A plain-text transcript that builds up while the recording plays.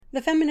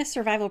The Feminist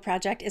Survival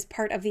Project is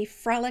part of the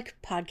Frolic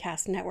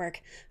Podcast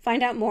Network.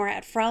 Find out more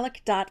at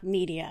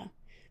frolic.media.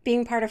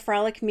 Being part of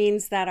Frolic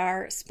means that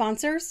our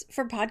sponsors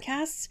for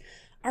podcasts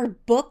are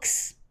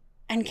books.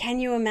 And can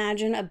you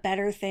imagine a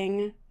better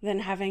thing than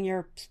having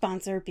your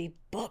sponsor be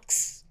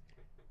books?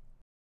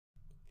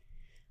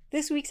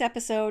 This week's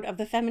episode of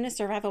the Feminist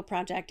Survival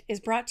Project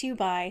is brought to you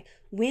by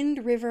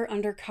Wind River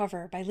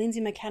Undercover by Lindsay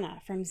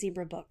McKenna from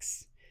Zebra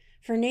Books.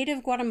 For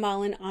native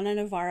Guatemalan Ana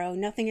Navarro,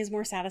 nothing is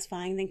more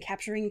satisfying than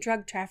capturing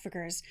drug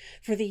traffickers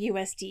for the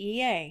US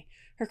DEA.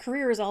 Her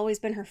career has always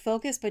been her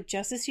focus, but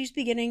just as she's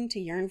beginning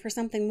to yearn for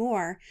something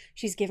more,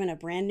 she's given a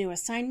brand new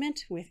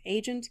assignment with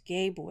Agent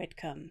Gabe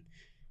Whitcomb.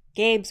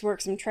 Gabe's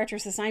worked some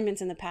treacherous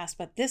assignments in the past,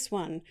 but this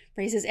one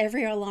raises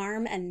every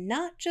alarm, and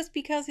not just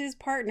because his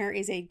partner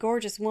is a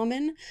gorgeous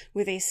woman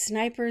with a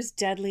sniper's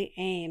deadly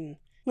aim.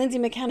 Lindsay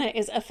McKenna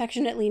is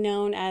affectionately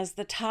known as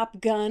the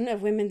Top Gun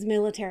of women's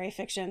military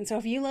fiction, so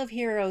if you love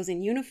heroes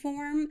in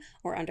uniform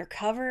or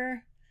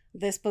undercover,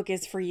 this book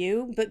is for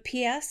you. But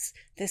P.S.,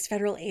 this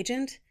federal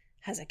agent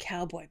has a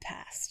cowboy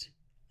past.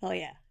 Oh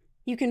yeah.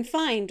 You can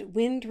find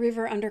Wind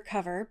River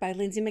Undercover by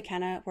Lindsay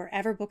McKenna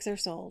wherever books are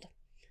sold.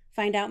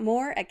 Find out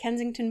more at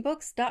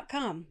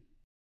kensingtonbooks.com.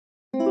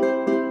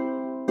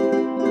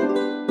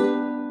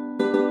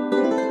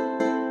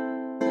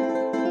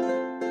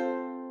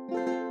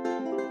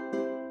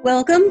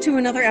 Welcome to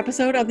another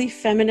episode of the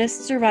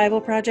Feminist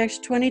Survival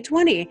Project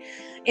 2020.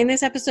 In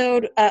this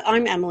episode,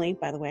 I'm Emily,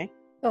 by the way.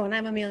 Oh, and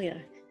I'm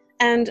Amelia.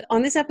 And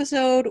on this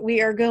episode, we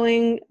are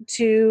going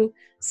to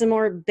some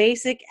more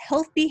basic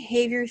health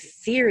behavior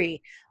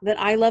theory that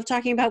I love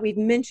talking about. We've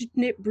mentioned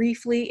it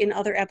briefly in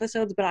other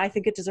episodes, but I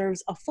think it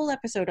deserves a full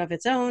episode of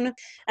its own.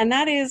 And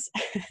that is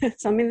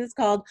something that's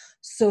called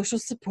social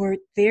support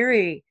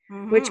theory,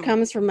 which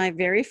comes from my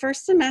very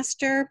first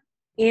semester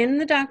in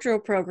the doctoral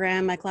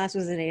program. My class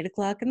was at 8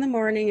 o'clock in the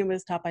morning. It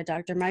was taught by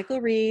Dr.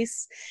 Michael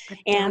Reese.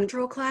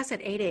 Doctoral class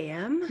at 8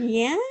 a.m.?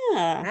 Yeah.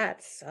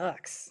 That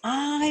sucks.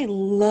 I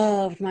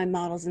loved my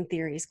models and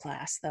theories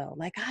class, though.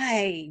 Like,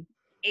 I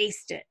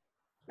aced it.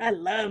 I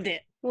loved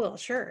it. Well,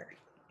 sure.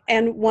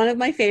 And one of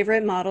my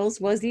favorite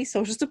models was the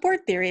social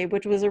support theory,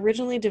 which was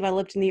originally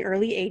developed in the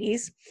early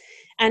 80s.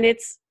 And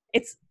it's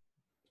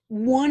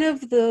one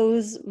of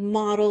those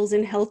models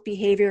in health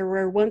behavior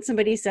where once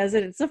somebody says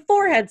it, it's a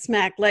forehead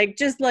smack,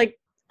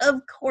 of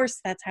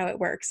course that's how it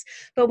works.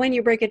 But when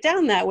you break it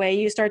down that way,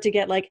 you start to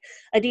get like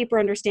a deeper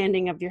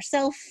understanding of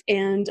yourself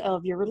and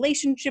of your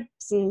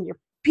relationships and your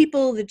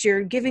people that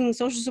you're giving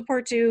social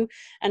support to,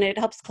 and it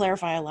helps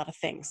clarify a lot of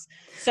things.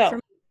 So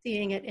from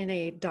seeing it in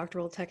a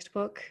doctoral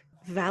textbook,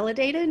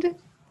 validated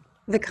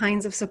the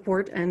kinds of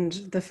support and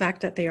the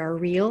fact that they are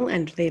real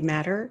and they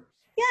matter.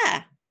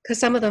 Yeah. Because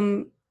some of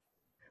them,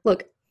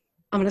 look,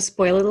 I'm going to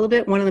spoil it a little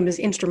bit. One of them is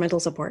instrumental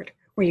support,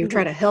 where you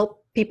try to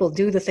help people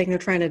do the thing they're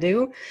trying to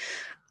do.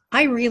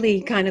 I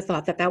really kind of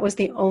thought that that was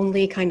the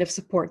only kind of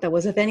support that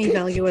was of any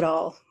value at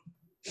all.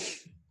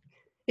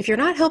 If you're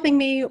not helping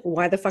me,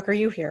 why the fuck are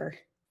you here?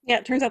 Yeah,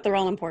 it turns out they're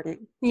all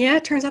important. Yeah,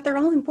 it turns out they're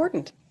all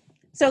important.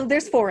 So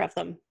there's 4 of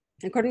them.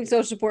 According to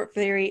social support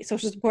theory,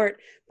 social support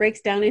breaks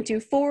down into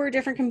 4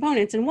 different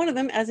components, and one of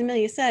them, as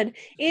Amelia said,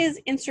 is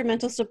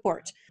instrumental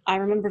support. I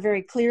remember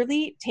very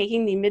clearly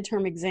taking the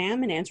midterm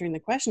exam and answering the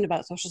question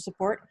about social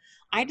support.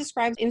 I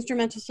described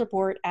instrumental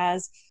support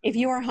as, if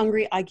you are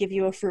hungry, I give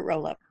you a fruit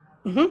roll-up.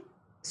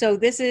 So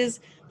this is,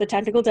 the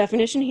technical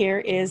definition here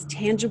is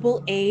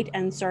tangible aid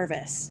and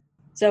service.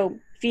 So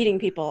feeding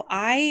people.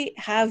 I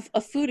have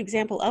a food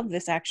example of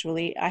this,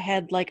 actually. I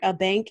had like a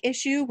bank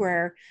issue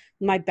where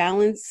my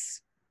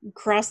balance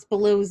crossed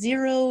below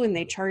zero and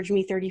they charged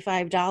me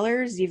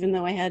 $35 even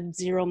though I had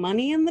zero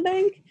money in the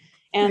bank.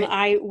 And Right.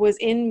 I was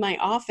in my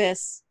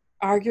office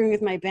arguing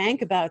with my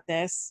bank about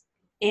this.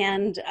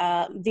 And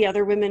the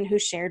other women who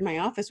shared my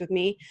office with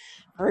me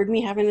heard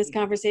me having this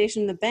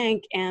conversation in the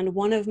bank. And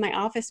one of my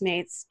office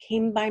mates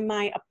came by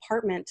my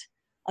apartment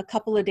a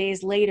couple of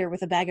days later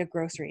with a bag of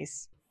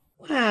groceries.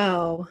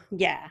 Wow.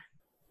 Yeah.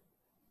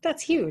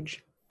 That's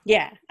huge.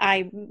 Yeah.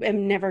 I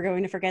am never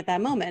going to forget that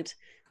moment.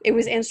 It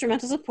was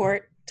instrumental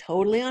support,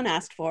 totally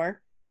unasked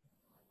for,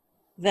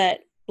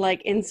 that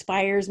like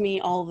inspires me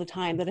all the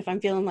time. That if I'm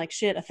feeling like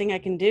shit, a thing I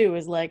can do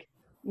is like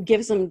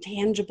give some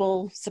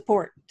tangible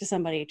support to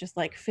somebody, just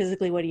like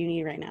physically, what do you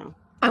need right now?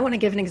 I want to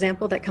give an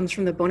example that comes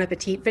from the Bon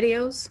Appetit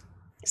videos,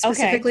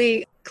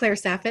 specifically Claire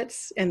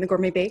Saffitz and the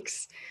Gourmet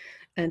Bakes.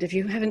 And if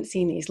you haven't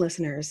seen these,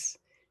 listeners,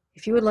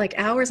 if you would like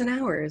hours and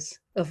hours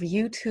of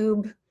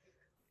YouTube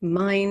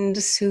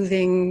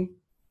mind-soothing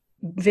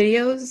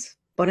videos,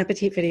 Bon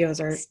Appetit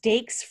videos are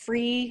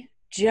Stakes-free,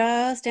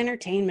 just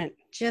entertainment.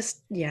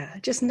 just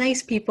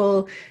nice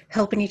people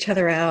helping each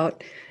other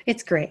out.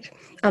 It's great.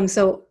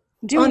 So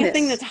doing a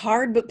thing that's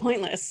hard but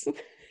pointless.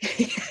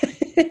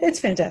 It's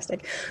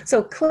fantastic.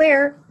 So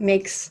Claire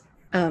makes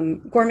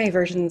gourmet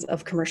versions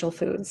of commercial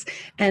foods,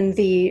 and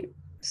the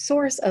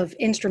source of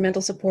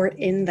instrumental support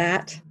in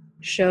that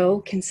show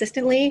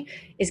consistently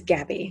is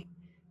Gabby.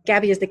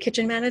 Gabby is the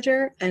kitchen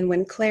manager, and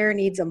when Claire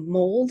needs a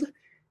mold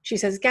She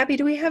says, Gabby,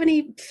 do we have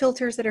any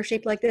filters that are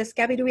shaped like this?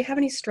 Gabby, do we have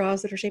any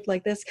straws that are shaped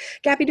like this?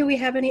 Gabby, do we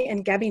have any?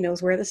 And Gabby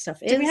knows where the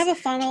stuff is. Do we have a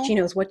funnel? She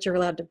knows what you're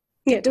allowed to.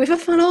 Yeah. Do we have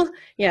a funnel?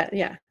 Yeah.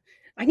 Yeah.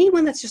 I need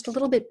one that's just a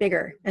little bit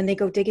bigger. And they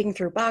go digging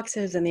through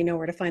boxes and they know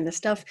where to find the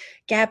stuff.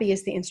 Gabby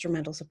is the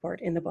instrumental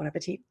support in the Bon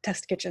Appetit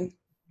test kitchen.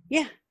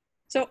 Yeah.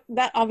 So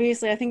that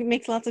obviously, I think it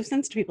makes lots of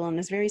sense to people and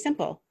is very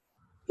simple.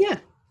 Yeah.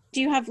 Do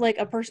you have like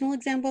a personal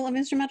example of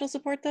instrumental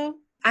support though?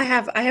 I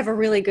have a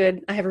really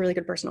good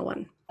personal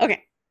one.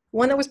 Okay.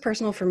 One that was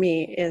personal for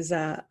me is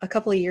a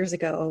couple of years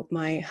ago,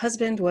 my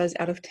husband was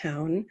out of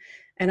town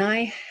and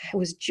I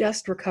was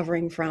just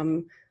recovering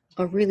from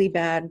a really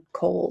bad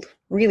cold,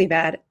 really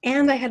bad.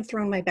 And I had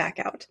thrown my back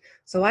out.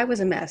 So I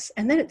was a mess.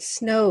 And then it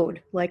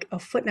snowed like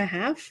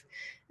 1.5 feet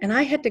and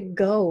I had to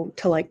go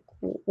to like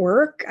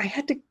work. I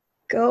had to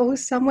go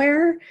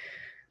somewhere.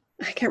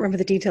 I can't remember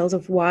the details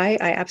of why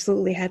I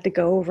absolutely had to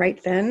go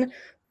right then,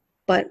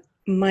 but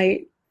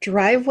my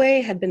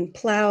driveway had been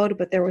plowed,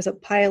 but there was a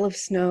pile of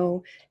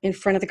snow in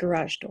front of the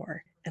garage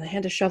door. And I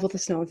had to shovel the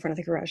snow in front of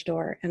the garage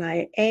door. And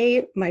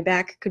A, my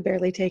back could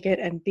barely take it.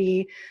 And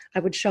B, I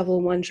would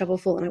shovel one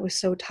shovelful. And I was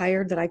so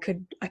tired that I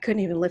couldn't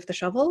even lift the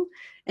shovel.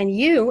 And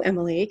you,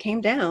 Emily, came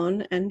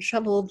down and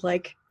shoveled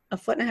like 1.5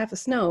 feet of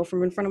snow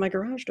from in front of my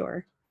garage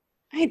door.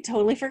 I had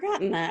totally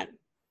forgotten that.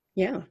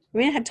 Yeah. I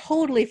mean, I had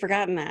totally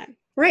forgotten that.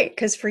 Right,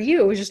 because for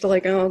you, it was just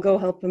like, oh, go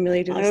help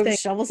Amelia do this I'll thing.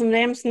 shovel some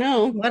damn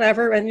snow.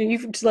 Whatever. And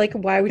you just like,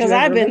 why would you? Because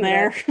I've been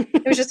there.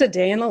 It was just a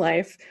day in the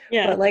life.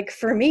 Yeah. But like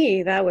for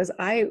me, I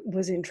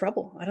was in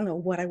trouble. I don't know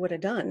what I would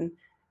have done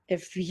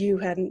if you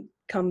hadn't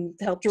come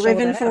to help.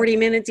 Driven 40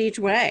 minutes each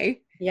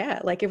way. Yeah,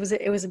 like it was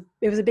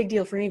a big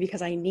deal for me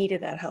because I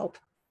needed that help.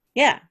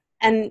 Yeah.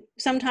 And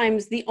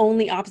sometimes the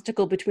only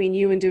obstacle between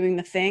you and doing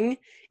the thing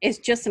is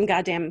just some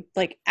goddamn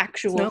like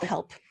actual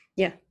help.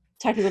 Yeah.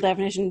 Technical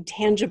definition,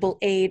 tangible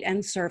aid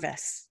and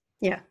service.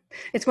 Yeah.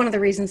 It's one of the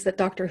reasons that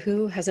Doctor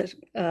Who has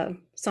a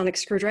sonic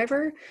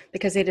screwdriver,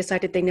 because they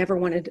decided they never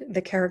wanted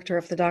the character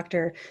of the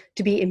Doctor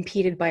to be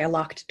impeded by a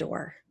locked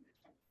door.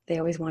 They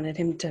always wanted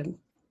him to,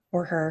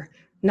 or her,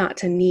 not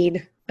to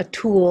need a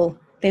tool.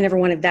 They never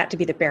wanted that to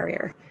be the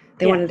barrier.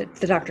 They wanted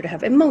the Doctor to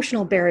have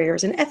emotional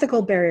barriers and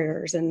ethical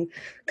barriers and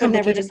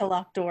never just a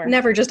locked door.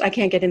 Never just, I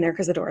can't get in there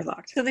because the door is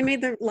locked. So they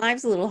made their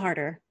lives a little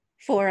harder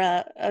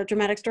for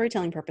dramatic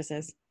storytelling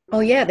purposes. Oh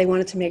yeah, they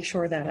wanted to make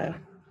sure that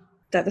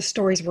the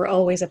stories were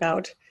always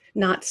about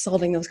not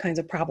solving those kinds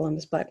of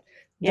problems, but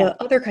the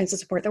other kinds of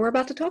support that we're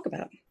about to talk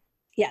about.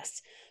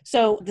 Yes.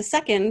 So the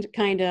second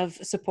kind of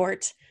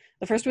support,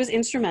 the first was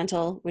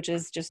instrumental, which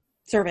is just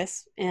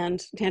service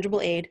and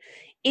tangible aid.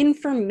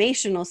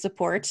 Informational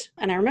support,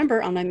 and I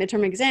remember on my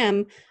midterm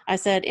exam, I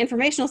said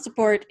informational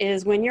support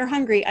is when you're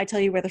hungry, I tell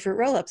you where the fruit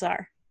roll-ups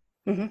are.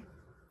 Mm-hmm.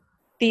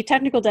 The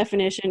technical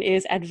definition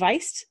is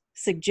advice,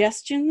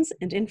 suggestions,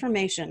 and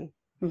information.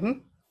 Mm-hmm.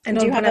 And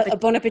do you have a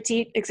Bon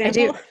Appetit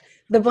example? I do.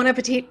 The Bon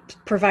Appetit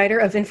provider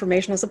of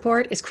informational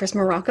support is Chris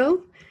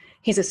Morocco.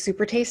 He's a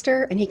super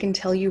taster and he can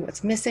tell you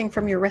what's missing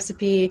from your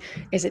recipe.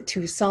 Is it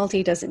too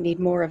salty? Does it need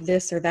more of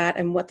this or that?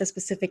 And what the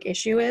specific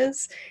issue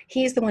is.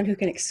 He's the one who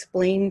can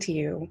explain to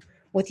you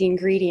what the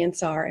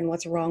ingredients are and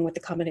what's wrong with the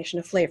combination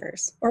of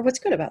flavors or what's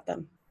good about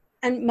them.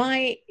 And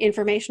my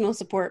informational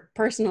support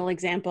personal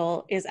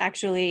example is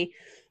actually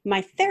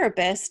my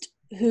therapist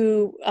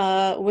who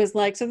was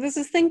like, so there's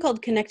this thing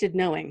called connected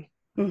knowing.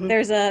 Mm-hmm.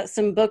 There's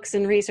some books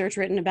and research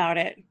written about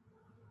it.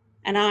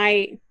 And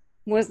I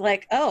was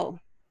like, oh,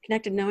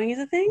 connected knowing is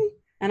a thing?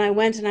 And I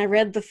went and I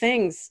read the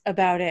things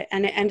about it.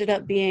 And it ended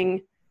up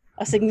being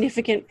a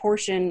significant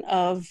portion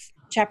of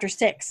chapter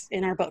 6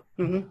 in our book.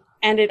 Mm-hmm.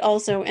 And it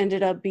also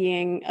ended up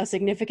being a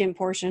significant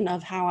portion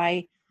of how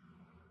I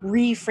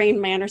reframed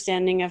my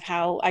understanding of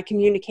how I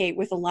communicate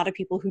with a lot of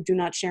people who do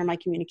not share my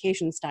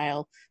communication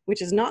style,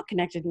 which is not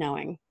connected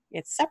knowing.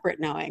 It's separate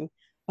knowing.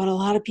 But a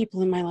lot of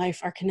people in my life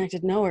are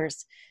connected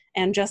knowers.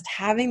 And just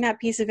having that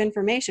piece of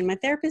information, my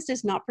therapist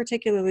is not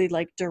particularly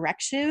like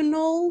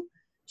directional.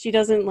 She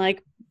doesn't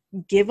like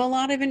give a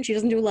lot of it. She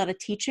doesn't do a lot of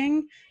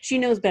teaching. She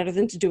knows better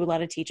than to do a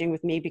lot of teaching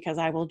with me because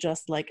I will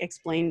just like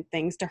explain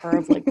things to her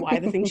of like why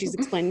the thing she's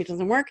explaining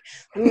doesn't work.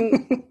 I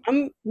mean,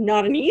 I'm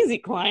not an easy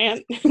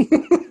client.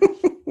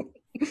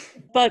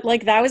 But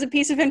like that was a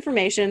piece of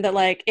information that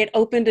like it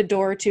opened a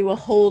door to a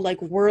whole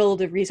like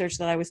world of research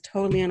that I was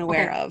totally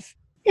unaware of.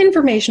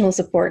 Informational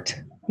support.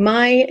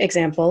 My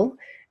example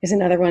is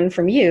another one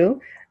from you.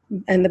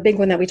 And the big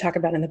one that we talk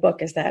about in the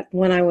book is that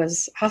when I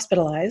was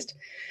hospitalized,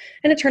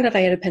 and it turned out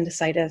I had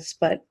appendicitis,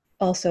 but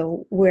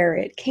also where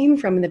it came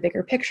from in the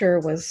bigger picture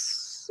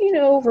was,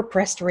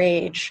 repressed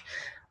rage.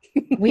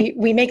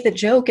 We make the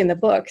joke in the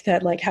book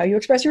that like how you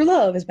express your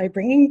love is by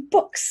bringing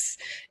books.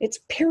 It's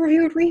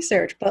peer-reviewed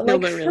research, but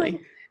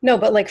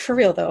like for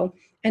real though,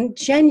 and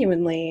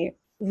genuinely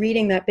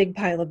reading that big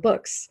pile of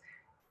books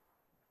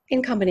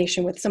in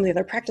combination with some of the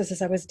other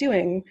practices I was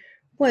doing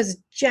was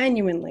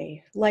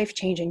genuinely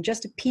life-changing.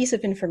 Just a piece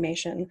of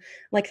information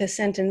like the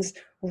sentence,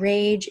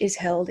 rage is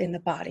held in the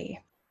body.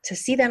 To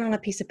see that on a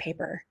piece of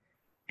paper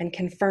and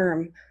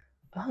confirm,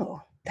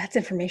 oh, that's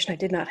information I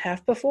did not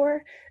have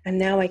before, and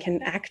now I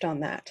can act on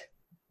that.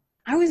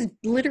 I was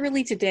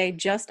literally today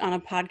just on a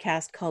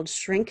podcast called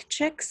Shrink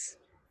Chicks.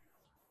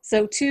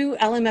 So two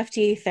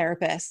LMFT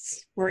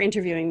therapists were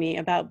interviewing me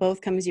about both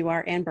Come As You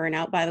Are and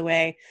Burnout. By the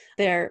way,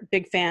 they're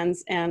big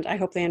fans, and I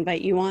hope they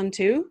invite you on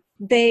too.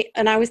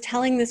 And I was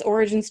telling this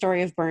origin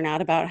story of burnout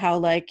about how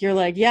like you're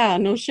like, yeah,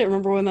 no shit,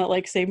 remember when that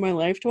like saved my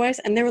life twice?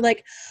 And they were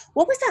like,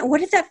 what was that?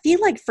 What did that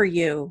feel like for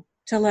you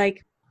to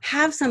like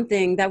have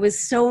something that was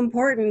so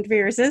important for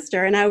your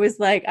sister? And I was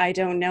like, I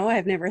don't know.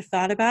 I've never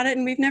thought about it,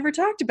 and we've never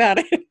talked about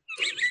it.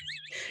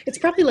 It's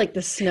probably like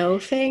the snow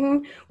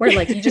thing where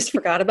like you just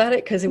forgot about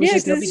it because it was Yeah,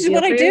 just no this big is deal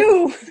what for I you.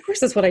 do. Of course,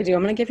 that's what I do.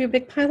 I'm going to give you a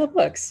big pile of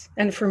books.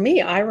 And for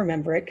me, I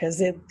remember it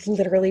because it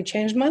literally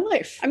changed my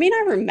life. I mean,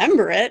 I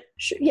remember it.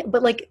 Sure, yeah,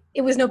 but like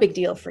it was no big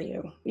deal for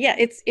you. Yeah,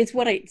 it's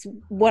what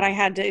I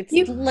had to.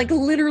 It's like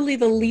literally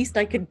the least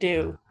I could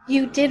do.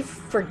 You did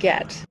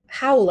forget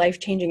how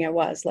life-changing it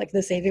was, like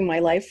the saving my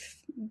life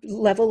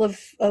level of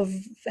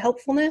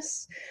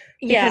helpfulness.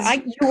 Yeah, Because I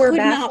you were could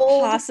not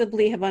baffled.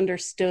 possibly have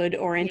understood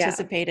or Yeah.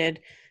 anticipated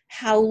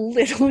how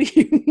little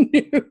you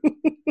knew.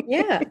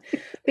 Yeah,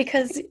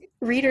 because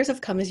readers of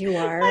Come As You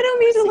Are. I don't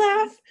mean to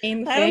laugh.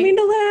 Same I don't thing. mean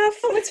to laugh.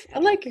 Oh, it's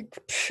like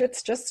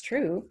it's just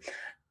true.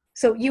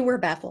 So you were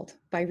baffled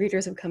by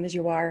readers of Come As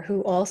You Are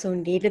who also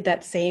needed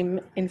that same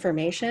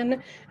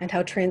information and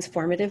how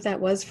transformative that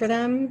was for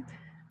them.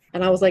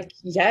 And I was like,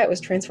 yeah, it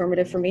was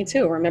transformative for me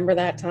too. Remember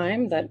that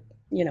time that,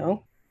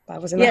 I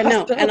was in the Yeah, no,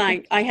 hospital.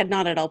 and I had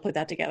not at all put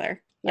that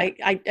together. Yeah.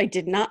 I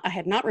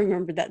had not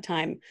remembered that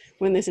time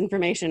when this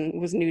information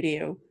was new to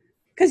you.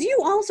 Because you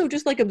also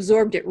just like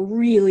absorbed it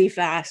really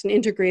fast and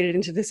integrated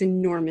into this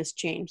enormous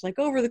change, like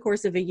over the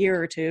course of a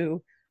year or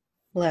two.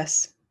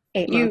 Less.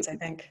 8 months, I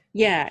think.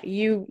 Yeah,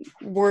 you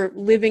were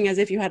living as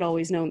if you had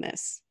always known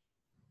this.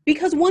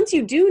 Because once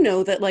you do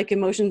know that like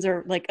emotions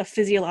are like a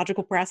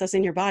physiological process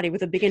in your body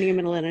with a beginning, a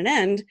middle, and an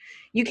end,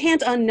 you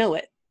can't unknow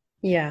it.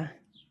 Yeah.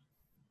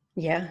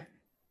 Yeah.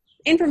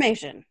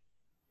 Information.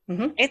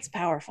 Mm-hmm. It's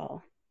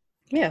powerful.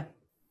 Yeah.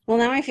 Well,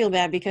 now I feel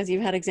bad because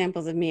you've had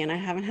examples of me and I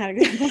haven't had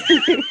examples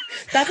of you.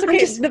 That's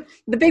okay.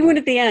 The big one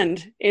at the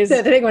end is...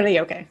 The big one,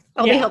 okay.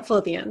 I'll be helpful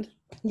at the end.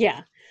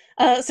 Yeah.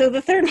 So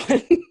the third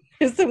one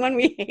is the one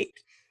we hate.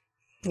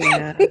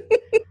 Yeah.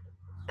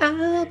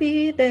 I'll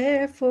be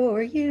there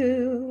for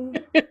you.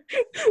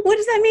 What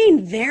does that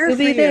mean? You'll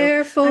be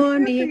there for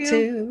me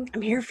too.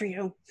 I'm here for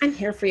you. I'm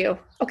here for you.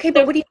 Okay,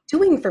 but what are you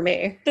doing for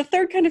me? The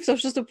third kind of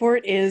social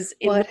support is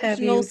what have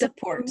you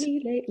support. Done for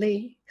me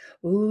lately?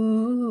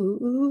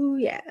 Ooh,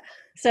 yeah.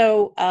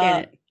 So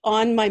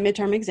on my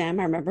midterm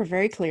exam, I remember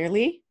very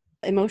clearly,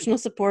 emotional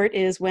support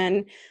is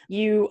when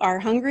you are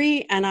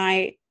hungry and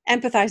I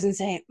empathize and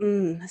say,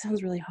 that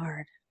sounds really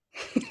hard.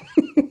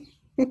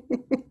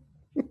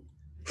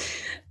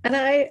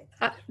 And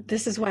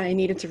this is why I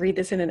needed to read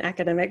this in an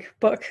academic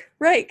book.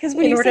 Right, because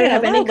when in you order say to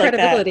have any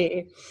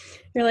credibility, like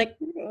you're like,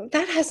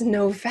 that has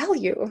no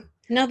value.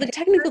 Now, the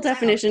technical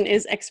definition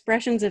is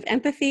expressions of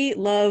empathy,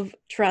 love,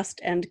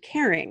 trust, and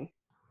caring,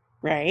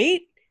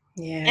 right?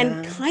 Yeah.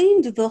 And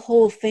kind of the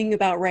whole thing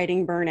about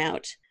writing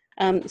Burnout.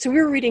 So we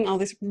were reading all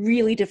this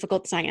really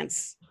difficult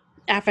science,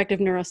 affective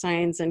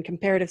neuroscience and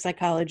comparative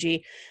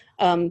psychology.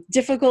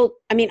 Difficult.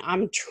 I mean,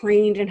 I'm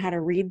trained in how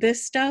to read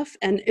this stuff,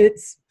 and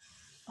it's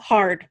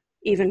hard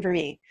even for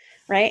me,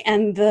 right?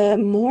 And the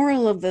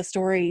moral of the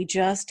story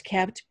just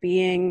kept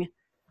being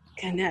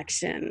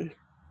connection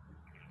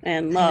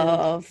and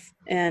love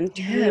and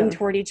turning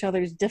toward each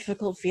other's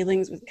difficult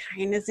feelings with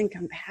kindness and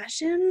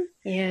compassion.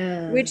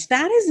 Yeah. Which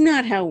that is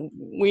not how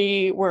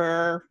we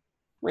were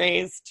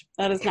raised.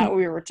 That is not what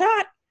we were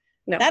taught.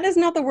 No. That is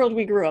not the world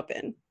we grew up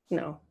in.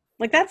 No.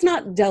 Like, that's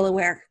not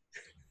Delaware.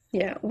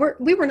 Yeah,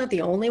 we were not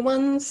the only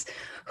ones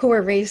who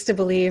were raised to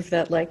believe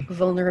that like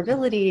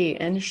vulnerability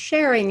and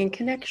sharing and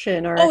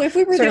connection are if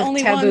we were the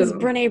only taboo. ones,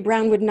 Brene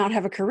Brown would not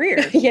have a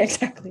career. Yeah,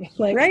 exactly.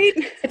 Like, right?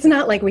 It's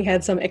not like we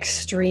had some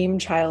extreme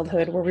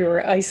childhood where we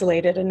were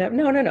isolated and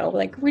no.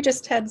 Like we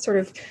just had sort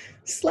of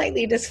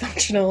slightly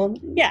dysfunctional,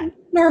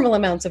 normal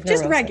amounts of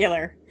neurosis.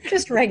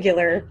 Just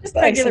regular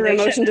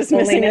emotion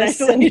dismissing and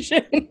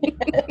isolation.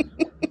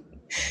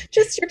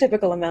 Just your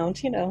typical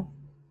amount,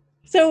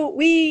 So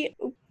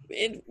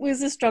it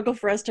was a struggle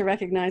for us to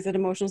recognize that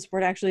emotional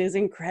support actually is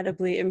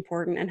incredibly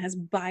important and has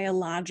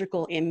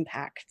biological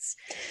impacts.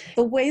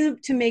 The way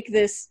to make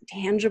this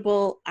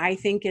tangible, I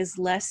think, is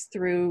less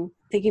through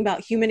thinking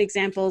about human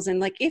examples. And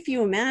like, if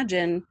you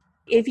imagine,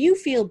 if you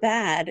feel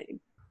bad,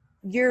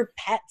 your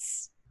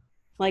pets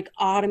like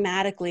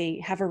automatically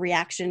have a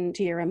reaction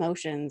to your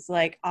emotions.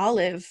 Like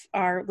Olive,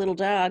 our little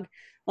dog,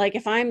 like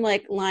if I'm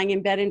like lying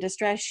in bed in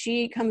distress,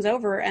 she comes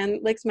over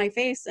and licks my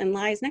face and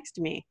lies next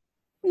to me.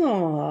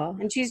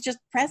 Aww. And she's just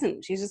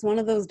present. She's just one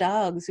of those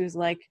dogs who's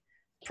like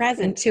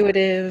present.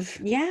 Intuitive.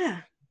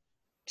 Yeah.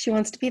 She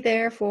wants to be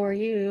there for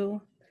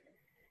you.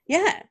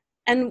 Yeah.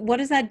 And what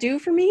does that do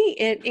for me?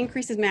 It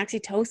increases my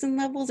oxytocin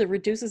levels. It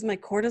reduces my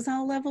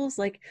cortisol levels.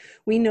 Like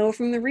we know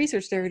from the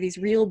research, there are these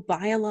real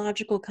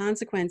biological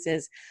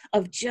consequences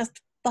of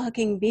just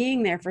fucking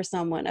being there for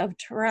someone, of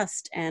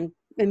trust and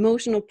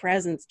emotional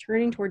presence,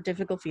 turning toward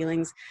difficult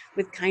feelings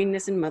with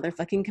kindness and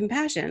motherfucking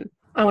compassion.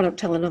 I want to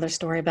tell another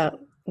story about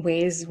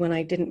ways when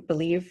I didn't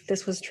believe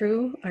this was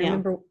true. I Yeah.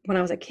 remember when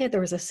I was a kid,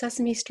 there was a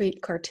Sesame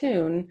Street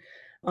cartoon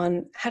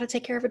on how to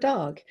take care of a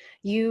dog.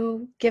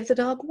 You give the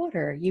dog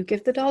water, you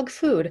give the dog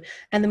food,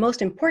 and the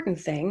most important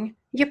thing,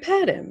 you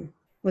pet him,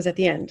 was at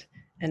the end.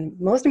 And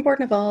most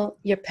important of all,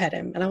 you pet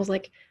him. And I was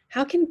like,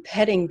 how can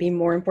petting be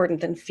more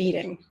important than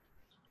feeding?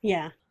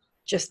 Yeah.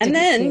 Just And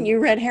didn't then seem. you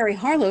read Harry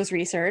Harlow's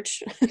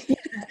research. Yeah.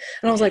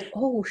 And I was like,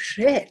 oh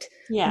shit.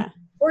 Yeah. The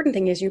important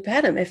thing is you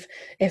pet him. If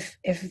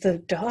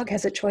the dog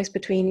has a choice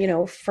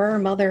between, fur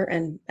mother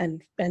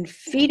and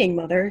feeding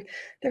mother,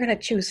 they're gonna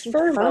choose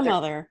fur mother.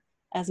 Mother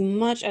as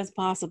much as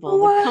possible.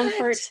 What? The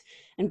comfort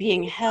and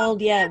being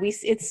held. Yeah,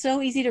 it's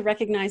so easy to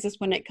recognize this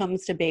when it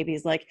comes to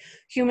babies. Like,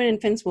 human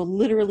infants will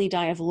literally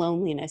die of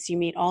loneliness. You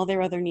meet all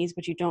their other needs,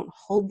 but you don't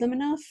hold them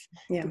enough.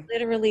 Yeah.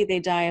 Literally, they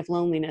die of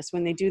loneliness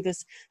when they do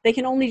this. They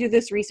can only do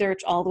this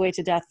research all the way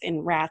to death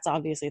in rats.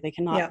 Obviously, they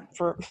cannot,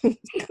 for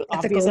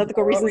obvious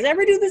ethical reasons,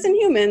 ever do this in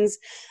humans.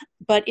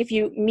 But if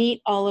you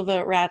meet all of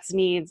a rat's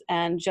needs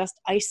and just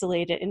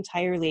isolate it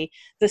entirely,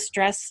 the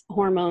stress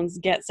hormones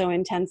get so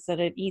intense that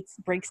it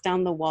breaks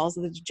down the walls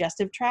of the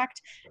digestive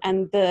tract,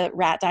 and the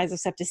rat dies of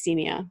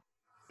septicemia.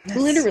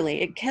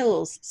 Literally, it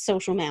kills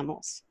social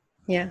mammals.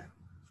 Yeah.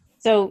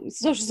 So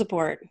social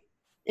support,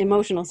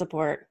 emotional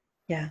support.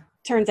 Yeah.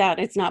 Turns out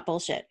it's not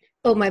bullshit.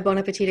 Oh, my Bon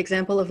Appetit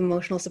example of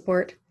emotional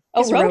support.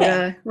 Oh,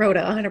 Rhoda.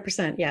 Rhoda,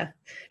 100%. Yeah.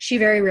 She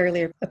very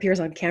rarely appears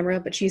on camera,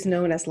 but she's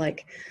known as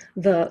like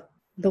the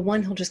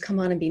one who'll just come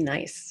on and be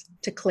nice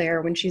to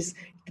Claire when she's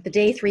at the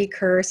day 3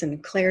 curse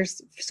and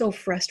Claire's so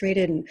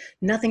frustrated and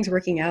nothing's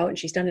working out and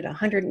she's done it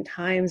 100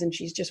 times and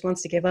she just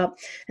wants to give up.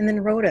 And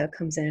then Rhoda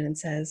comes in and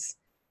says,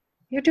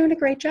 "You're doing a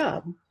great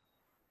job.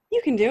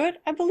 You can do it.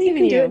 I believe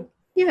in you."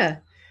 Yeah.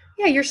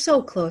 Yeah, you're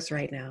so close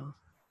right now.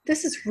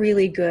 This is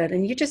really good.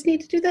 And you just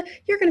need to do that.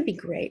 You're going to be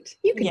great.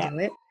 You can do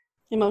it.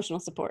 Emotional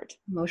support.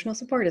 Emotional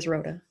support is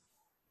Rhoda.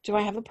 Do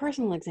I have a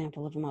personal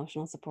example of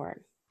emotional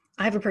support?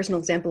 I have a personal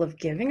example of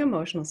giving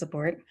emotional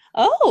support.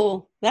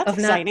 Oh, that's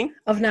exciting.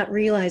 Of not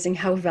realizing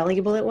how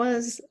valuable it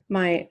was.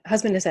 My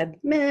husband has had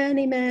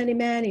many, many,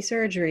 many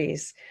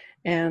surgeries.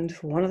 And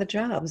one of the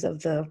jobs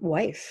of the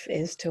wife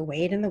is to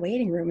wait in the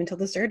waiting room until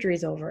the surgery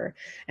is over.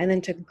 And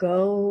then to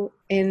go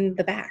in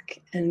the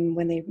back. And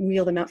when they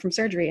wheel them out from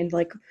surgery and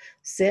like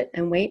sit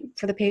and wait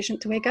for the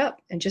patient to wake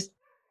up and just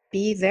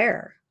be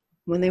there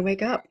when they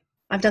wake up.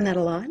 I've done that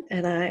a lot.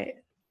 And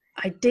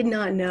I did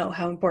not know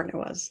how important it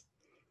was.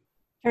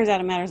 Turns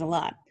out it matters a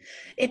lot.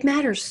 It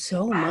matters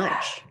so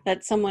much.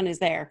 That someone is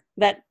there,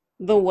 that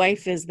the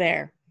wife is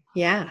there.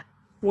 Yeah.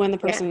 When the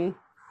person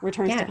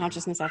returns to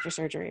consciousness after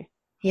surgery.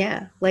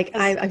 Yeah. Like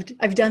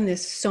I've done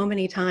this so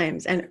many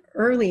times. And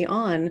early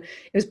on,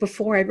 it was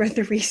before I read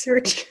the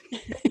research,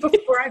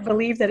 before I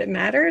believed that it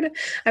mattered.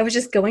 I was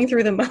just going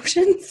through the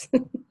motions.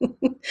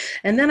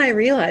 And then I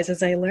realized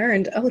as I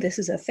learned, oh, this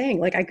is a thing.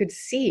 Like I could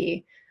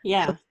see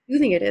how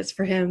soothing it is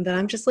for him that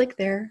I'm just like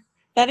there.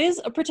 That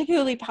is a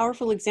particularly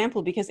powerful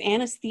example because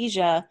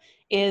anesthesia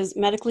is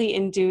medically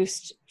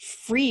induced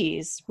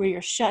freeze where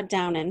you're shut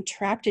down and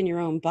trapped in your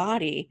own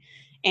body.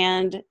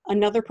 And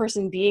another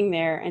person being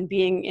there and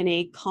being in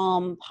a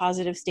calm,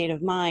 positive state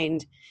of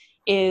mind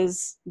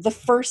is the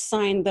first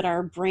sign that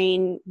our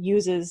brain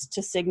uses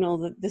to signal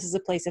that this is a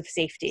place of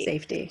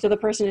safety. So the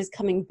person is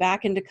coming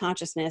back into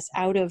consciousness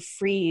out of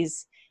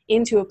freeze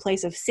into a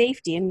place of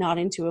safety and not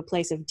into a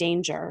place of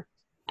danger.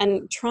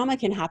 And trauma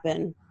can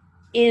happen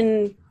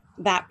in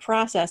that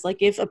process. Like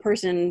if a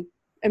person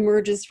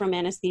emerges from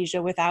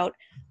anesthesia without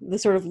the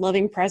sort of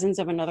loving presence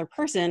of another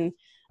person,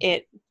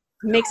 it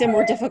makes it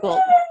more difficult.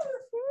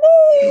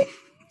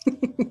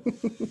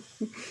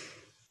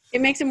 It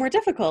makes it more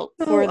difficult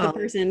for the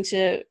person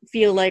to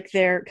feel like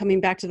they're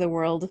coming back to the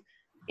world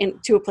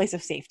into a place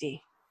of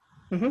safety.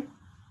 Mm-hmm.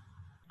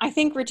 I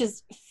think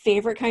Rich's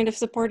favorite kind of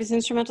support is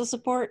instrumental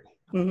support,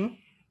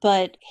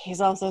 but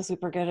he's also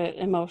super good at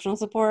emotional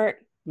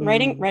support.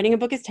 Writing a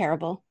book is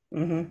terrible.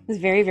 It's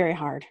very, very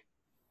hard.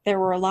 There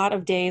were a lot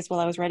of days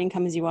while I was writing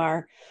Come As You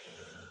Are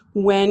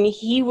when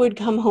he would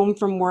come home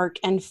from work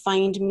and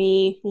find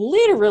me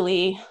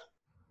literally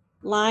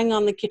lying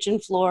on the kitchen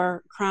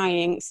floor,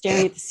 crying,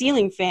 staring at the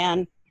ceiling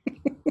fan,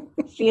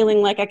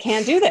 feeling like I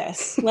can't do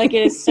this. Like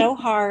it is so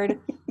hard,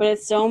 but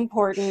it's so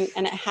important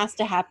and it has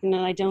to happen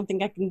and I don't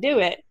think I can do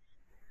it.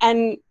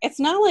 And it's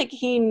not like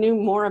he knew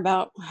more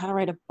about how to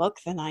write a book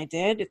than I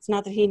did. It's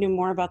not that he knew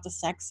more about the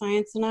sex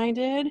science than I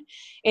did.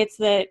 It's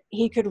that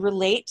he could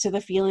relate to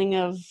the feeling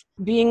of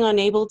being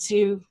unable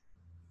to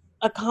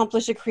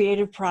accomplish a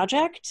creative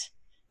project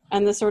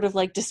and the sort of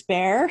like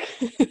despair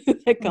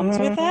that comes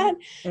with that.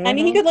 And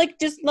he could like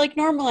just like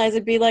normalize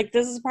it, be like,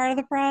 this is part of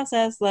the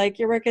process. Like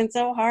you're working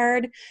so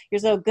hard. You're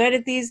so good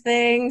at these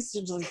things.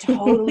 Just like,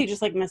 totally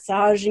just like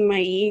massaging my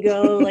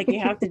ego like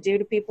you have to do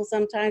to people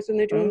sometimes when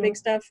they're doing big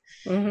stuff.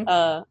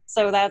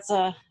 So that's,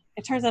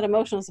 it turns out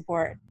emotional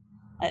support.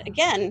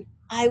 Again,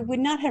 I would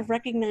not have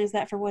recognized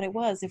that for what it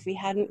was if we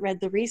hadn't read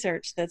the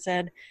research that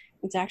said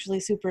it's actually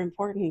super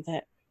important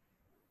that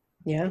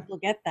people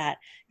get that.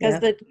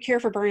 Because the cure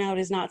for burnout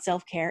is not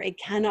self-care. It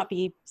cannot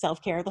be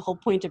self-care. The whole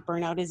point of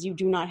burnout is you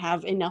do not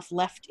have enough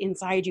left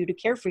inside you to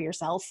care for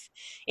yourself.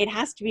 It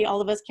has to be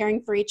all of us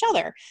caring for each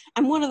other.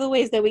 And one of the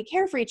ways that we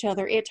care for each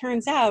other, it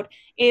turns out,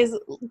 is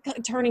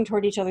turning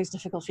toward each other's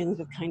difficult feelings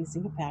with kindness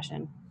and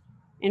compassion.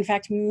 In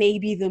fact,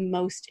 maybe the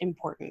most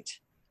important.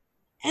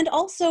 And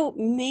also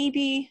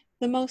maybe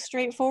the most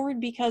straightforward,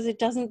 because it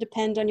doesn't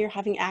depend on your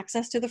having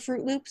access to the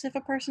Fruit Loops if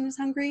a person is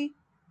hungry,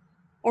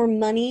 or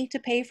money to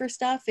pay for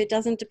stuff. It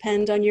doesn't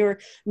depend on your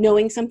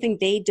knowing something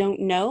they don't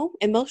know.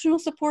 Emotional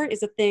support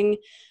is a thing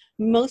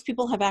most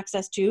people have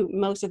access to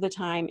most of the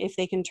time if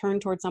they can turn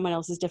towards someone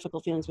else's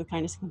difficult feelings with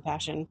kindness and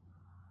compassion.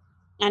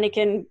 And it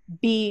can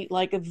be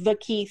like the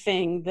key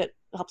thing that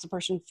helps a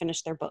person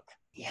finish their book.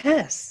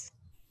 Yes.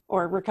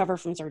 Or recover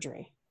from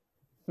surgery.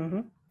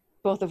 Mm-hmm.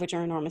 Both of which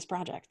are enormous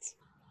projects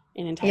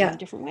in entirely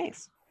different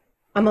ways.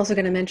 I'm also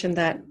going to mention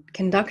that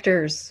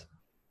conductors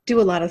do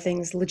a lot of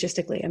things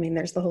logistically. I mean,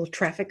 there's the whole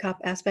traffic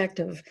cop aspect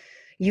of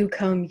you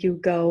come, you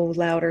go,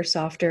 louder,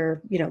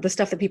 softer, you know, the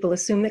stuff that people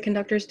assume that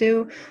conductors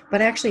do.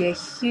 But actually a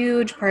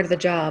huge part of the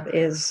job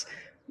is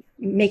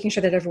making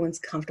sure that everyone's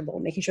comfortable,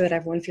 making sure that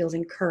everyone feels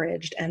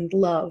encouraged and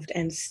loved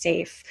and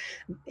safe.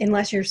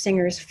 Unless your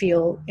singers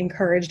feel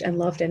encouraged and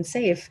loved and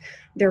safe,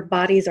 their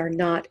bodies are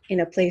not in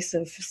a place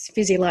of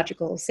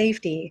physiological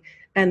safety,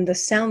 and the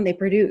sound they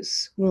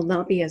produce will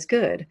not be as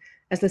good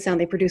as the sound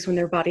they produce when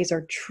their bodies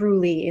are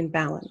truly in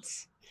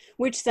balance.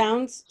 Which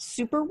sounds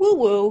super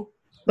woo-woo.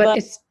 But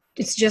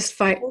it's just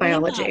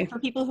biology. For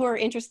people who are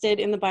interested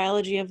in the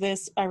biology of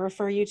this, I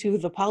refer you to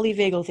The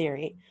Polyvagal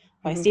Theory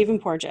by Stephen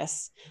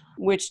Porges,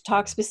 which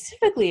talks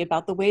specifically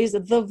about the ways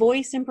that the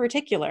voice in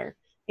particular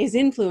is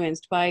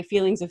influenced by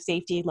feelings of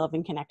safety, love,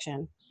 and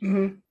connection.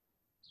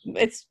 Mm-hmm.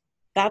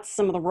 That's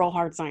some of the real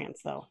hard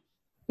science, though.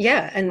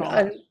 Yeah,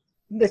 and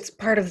it's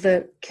part of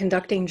the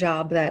conducting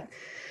job that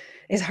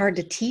is hard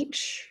to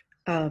teach,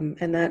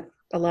 and that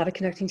a lot of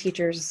conducting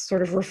teachers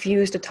sort of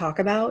refuse to talk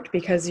about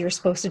because you're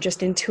supposed to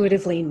just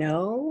intuitively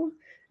know.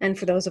 And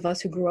for those of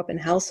us who grew up in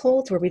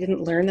households where we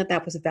didn't learn that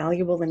that was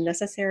valuable and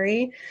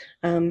necessary,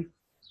 you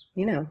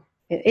know,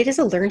 it is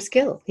a learned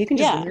skill. You can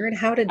just learn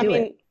how to do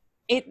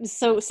it.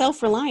 So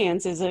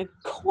self-reliance is a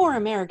core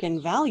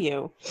American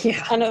value.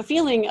 Yeah. And a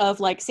feeling of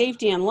like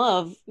safety and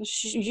love, you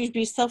should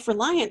be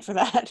self-reliant for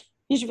that.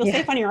 You should feel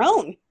safe on your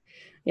own.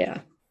 Yeah.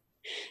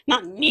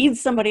 Not need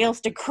somebody else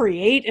to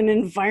create an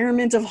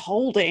environment of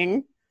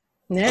holding.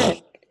 Yeah.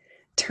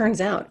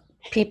 Turns out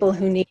people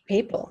who need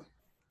people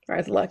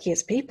are the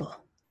luckiest people.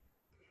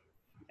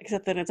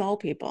 Except that it's all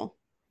people.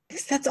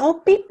 That's all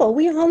people.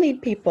 We all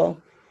need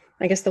people.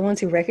 I guess the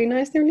ones who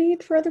recognize their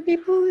need for other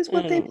people is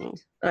what they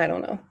need. I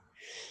don't know.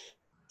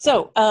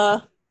 So,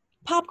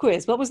 pop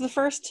quiz. What was the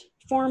first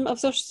form of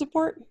social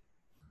support?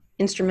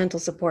 Instrumental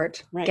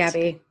support. Right.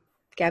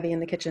 Gabby in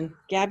the kitchen.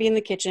 Gabby in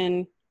the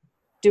kitchen.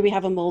 Do we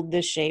have a mold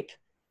this shape?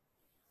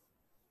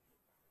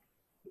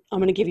 I'm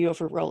going to give you a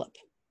fruit roll-up.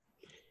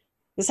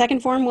 The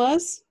second form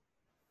was?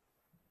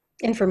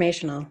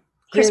 Informational.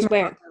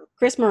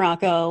 Chris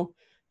Morocco.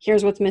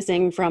 Here's what's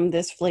missing from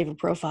this flavor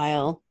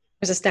profile.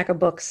 Here's a stack of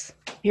books.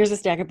 Here's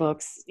this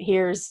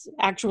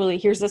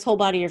whole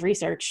body of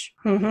research.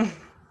 Mm-hmm.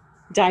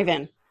 Dive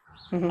in.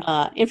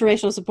 Mm-hmm.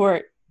 Informational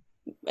support,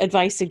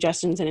 advice,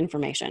 suggestions, and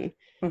information.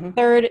 Mm-hmm.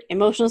 Third,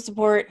 emotional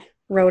support.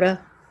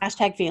 Rhoda.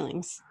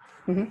 #feelings.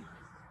 Mm-hmm.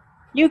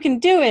 You can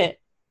do it.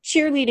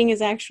 Cheerleading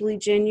is actually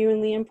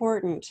genuinely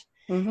important.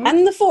 Mm-hmm.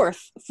 And the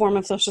fourth form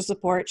of social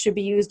support should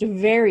be used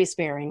very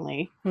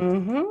sparingly.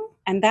 Mm-hmm.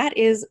 And that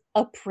is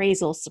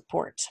appraisal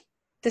support.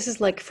 This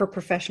is like for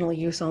professional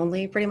use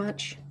only, pretty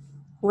much?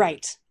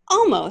 Right.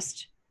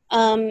 Almost.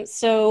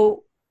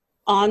 So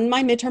on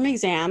my midterm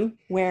exam,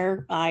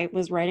 where I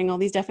was writing all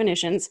these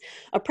definitions,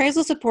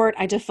 appraisal support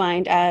I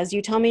defined as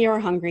you tell me you're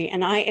hungry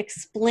and I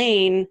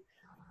explain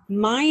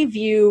my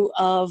view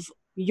of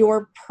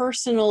your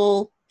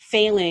personal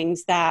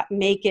failings that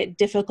make it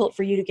difficult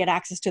for you to get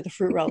access to the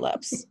fruit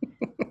roll-ups.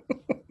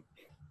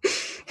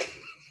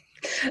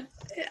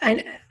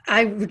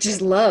 I would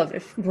just love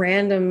if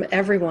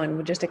everyone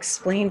would just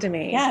explain to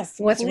me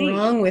what's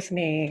wrong with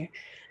me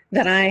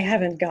that I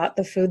haven't got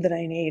the food that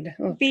I need.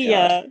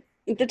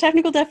 The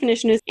technical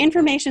definition is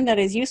information that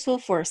is useful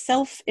for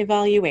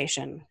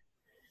self-evaluation.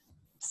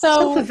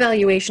 So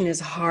self-evaluation is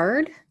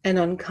hard and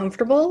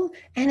uncomfortable,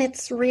 and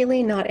it's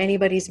really not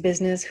anybody's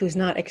business who's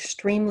not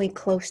extremely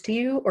close to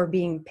you or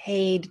being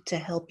paid to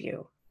help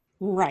you.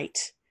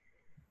 Right.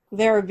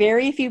 There are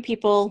very few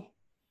people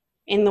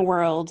in the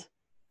world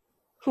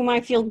whom I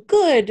feel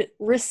good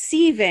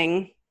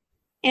receiving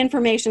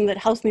information that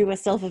helps me with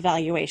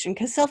self-evaluation,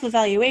 because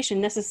self-evaluation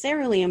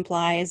necessarily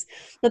implies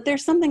that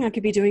there's something I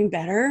could be doing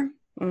better,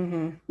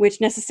 which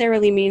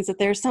necessarily means that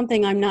there's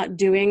something I'm not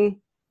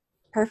doing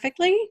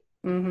perfectly.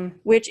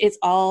 Which is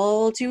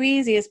all too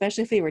easy,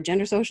 especially if you were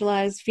gender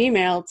socialized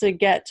female, to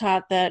get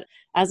taught that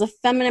As a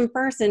feminine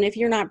person, if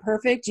you're not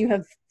perfect, you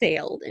have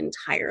failed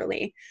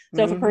entirely.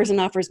 So if a Mm-hmm. person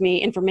offers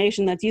me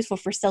information that's useful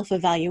for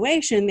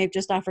self-evaluation, they've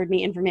just offered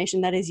me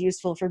information that is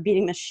useful for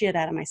beating the shit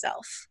out of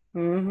myself.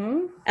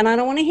 Mm-hmm. And I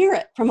don't want to hear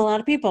it from a lot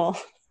of people.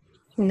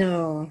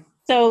 No.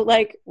 So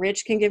like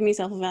Rich can give me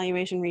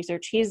self-evaluation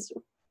research. He's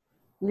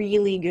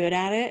really good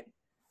at it.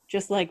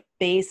 Just like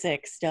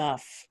basic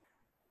stuff.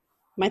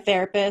 My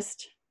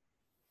therapist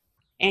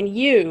and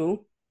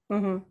you,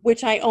 Mm-hmm.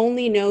 which I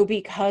only know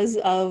because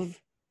of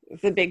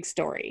the big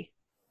story.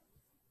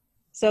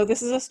 So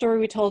this is a story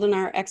we told in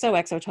our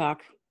XOXO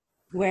talk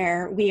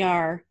where we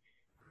are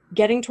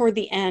getting toward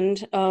the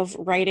end of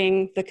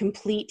writing the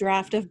complete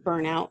draft of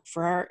Burnout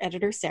for our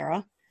editor,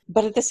 Sarah.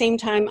 But at the same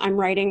time, I'm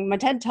writing my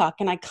TED Talk,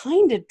 and I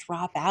kind of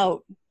drop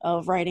out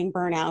of writing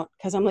Burnout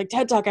because I'm like,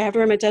 TED Talk, I have to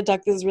write my TED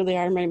Talk. This is really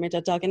hard. I'm writing my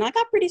TED Talk. And I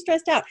got pretty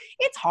stressed out.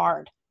 It's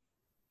hard.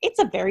 It's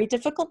a very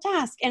difficult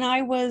task. And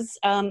I was,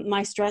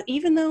 my stress,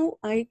 even though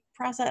I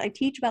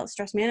teach about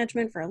stress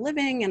management for a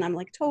living and I'm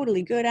like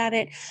totally good at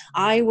it,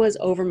 I was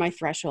over my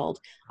threshold.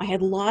 I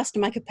had lost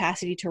my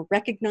capacity to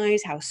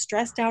recognize how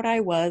stressed out I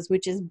was,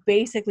 which is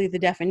basically the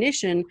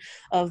definition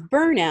of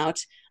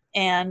burnout.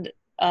 And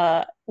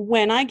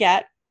when I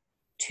get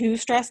too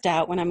stressed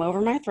out, when I'm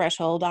over my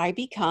threshold, I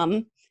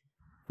become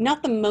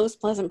not the most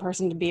pleasant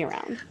person to be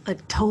around. A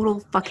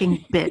total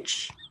fucking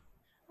bitch.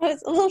 I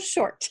was a little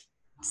short.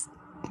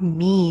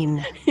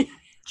 Mean.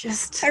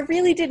 Just I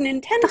really didn't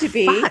intend to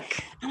be. fuck.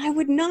 And I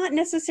would not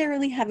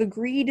necessarily have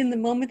agreed in the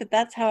moment that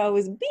that's how I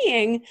was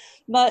being.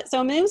 But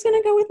so May was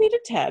going to go with me to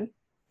TED.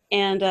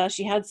 And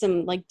she had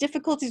some like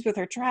difficulties with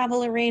her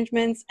travel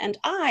arrangements. And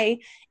I,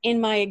 in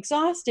my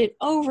exhausted,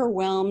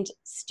 overwhelmed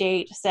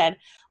state, said,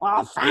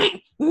 well, fine,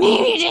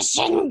 maybe you just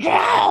shouldn't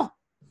go.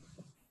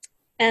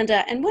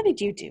 And what did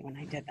you do when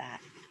I did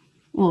that?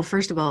 Well,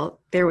 first of all,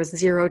 there was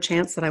zero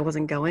chance that I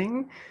wasn't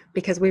going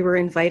because we were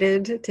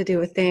invited to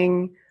do a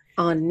thing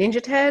on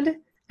Ninja TED,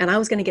 and I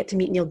was going to get to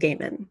meet Neil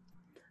Gaiman.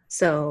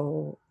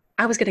 So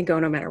I was going to go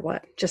no matter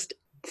what, just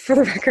for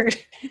the record.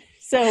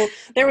 So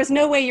there was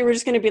no way you were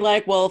just going to be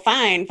like, well,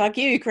 fine, fuck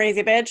you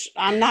crazy bitch.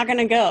 I'm not going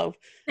to go.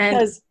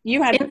 Because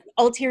you had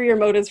ulterior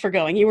motives for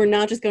going. You were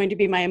not just going to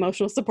be my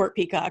emotional support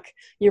peacock.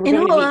 You were in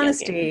going to all meet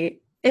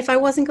honesty, if I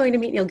wasn't going to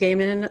meet Neil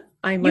Gaiman,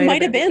 I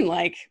might have been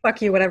like,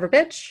 fuck you, whatever,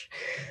 bitch.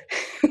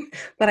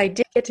 But I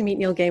did get to meet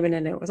Neil Gaiman,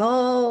 and it was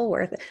all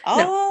worth it.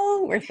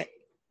 Worth it.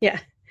 Yeah.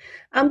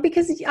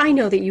 Because I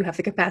know that you have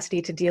the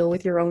capacity to deal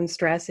with your own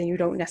stress and you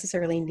don't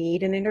necessarily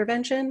need an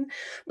intervention.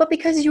 But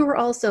because you were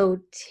also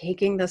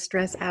taking the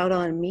stress out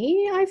on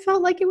me, I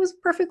felt like it was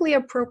perfectly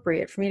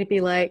appropriate for me to be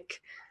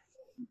like,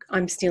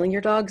 I'm stealing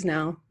your dogs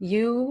now.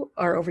 You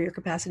are over your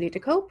capacity to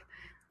cope.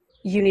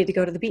 You need to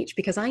go to the beach,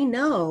 because I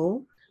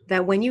know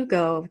that when you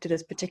go to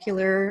this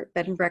particular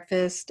bed and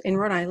breakfast in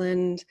Rhode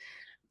Island,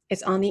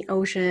 it's on the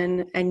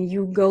ocean, and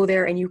you go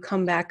there and you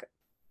come back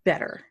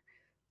better.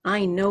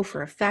 I know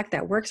for a fact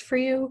that works for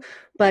you,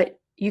 but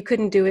you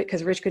couldn't do it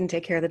because Rich couldn't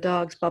take care of the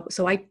dogs.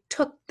 So I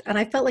took, and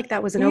I felt like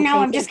that was an okay. No,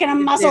 I'm just going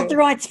to muscle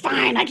through. It's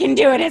fine. I can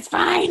do it. It's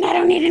fine. I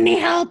don't need any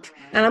help.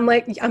 And I'm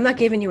like, I'm not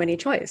giving you any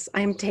choice.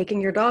 I am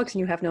taking your dogs and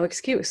you have no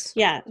excuse.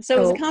 Yeah. So it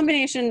was a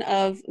combination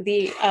of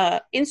the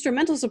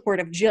instrumental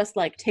support of just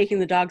like taking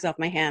the dogs off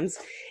my hands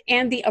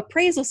and the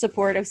appraisal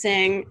support of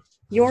saying,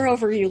 you're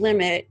over your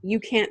limit. You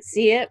can't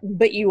see it,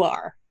 but you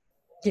are.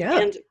 Yeah.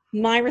 And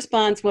my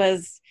response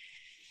was,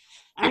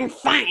 I'm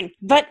fine,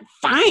 but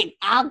fine,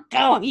 I'll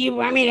go. You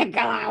want me to go,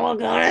 I will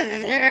go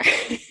there.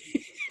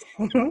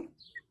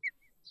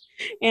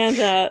 And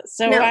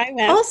so now, I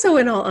went. Also,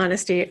 in all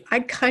honesty,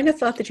 I kind of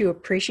thought that you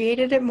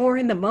appreciated it more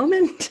in the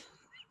moment.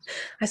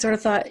 I sort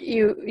of thought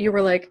you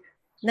were like,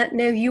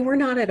 no, you were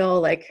not at all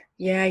like,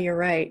 yeah, you're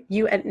right.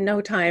 You at no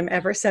time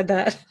ever said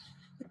that.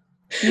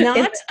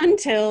 Not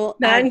until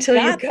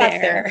you got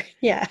there.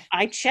 Yeah.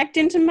 I checked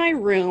into my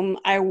room.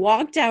 I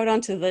walked out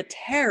onto the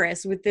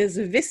terrace with this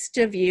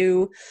vista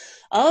view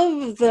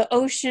of the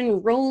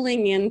ocean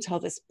rolling into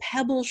this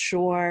pebble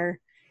shore.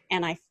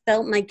 And I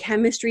felt my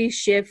chemistry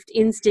shift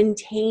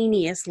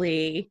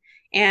instantaneously.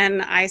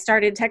 And I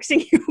started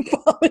texting you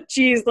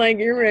apologies, like,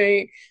 you're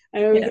right.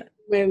 I was at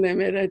my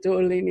limit. I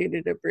totally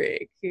needed a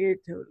break. You're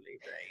totally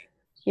right.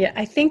 Yeah,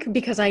 I think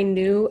because I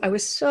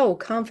was so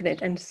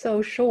confident and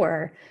so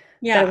sure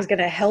that I was going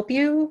to help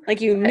you.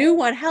 Like, you knew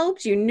what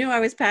helped. You knew I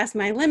was past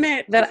my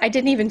limit. That I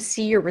didn't even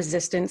see your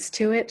resistance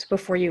to it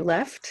before you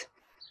left.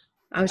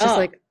 I was just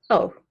like,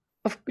 oh,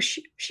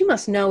 she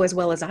must know as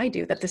well as I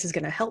do that this is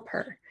going to help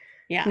her.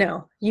 Yeah.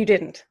 No, you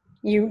didn't.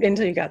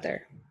 Until you got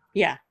there.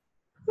 Yeah.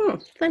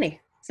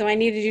 Funny. So I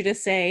needed you to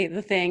say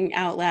the thing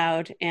out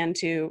loud and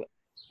to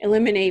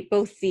eliminate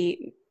both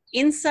the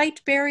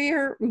insight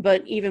barrier,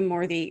 but even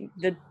more the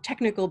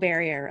technical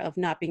barrier of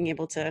not being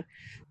able to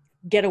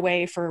get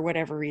away for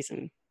whatever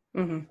reason.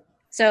 Mm-hmm.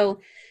 So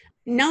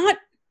not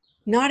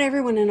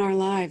everyone in our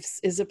lives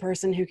is a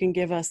person who can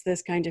give us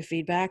this kind of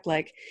feedback.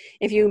 Like,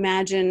 if you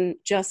imagine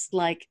just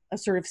like a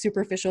sort of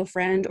superficial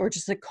friend or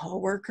just a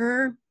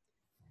coworker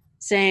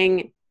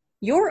saying,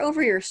 you're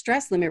over your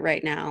stress limit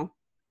right now,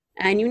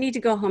 and you need to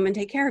go home and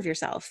take care of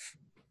yourself.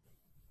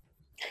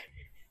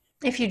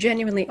 If you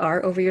genuinely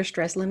are over your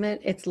stress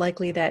limit, it's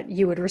likely that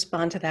you would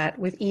respond to that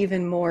with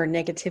even more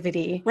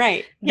negativity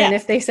Right. than Yeah.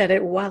 if they said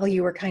it while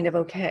you were kind of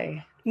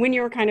okay. When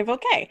you were kind of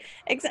okay.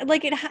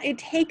 Like it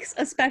takes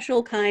a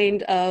special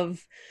kind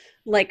of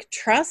like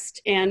trust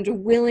and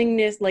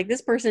willingness. Like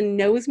this person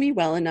knows me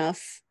well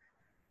enough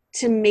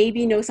to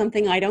maybe know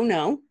something I don't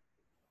know.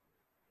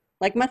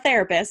 Like my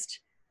therapist,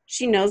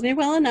 she knows me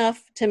well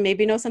enough to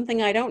maybe know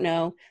something I don't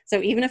know.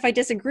 So even if I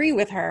disagree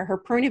with her, her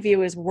point of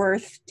view is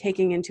worth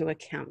taking into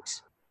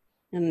account.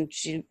 And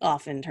she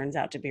often turns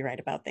out to be right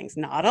about things.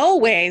 Not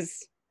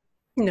always,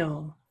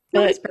 No, but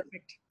nobody's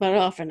perfect. but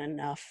often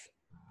enough.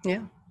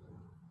 Yeah.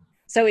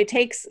 So it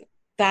takes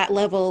that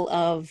level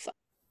of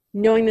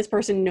knowing this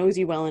person knows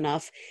you well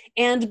enough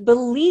and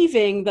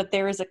believing that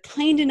there is a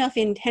kind enough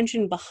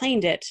intention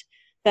behind it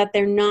that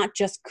they're not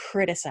just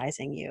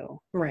criticizing you.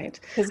 Right.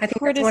 Because I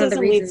think that's one of the criticism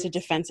leads reasons to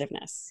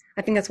defensiveness.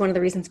 I think that's one of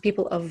the reasons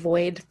people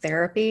avoid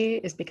therapy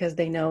is because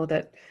they know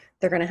that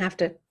they're going to have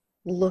to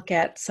look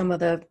at some of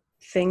the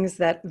things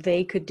that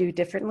they could do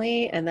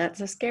differently, and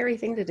that's a scary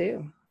thing to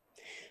do.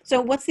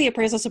 So what's the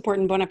appraisal support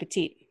in Bon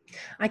Appetit?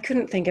 I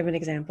couldn't think of an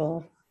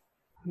example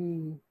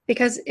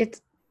because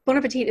Bon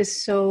Appetit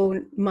is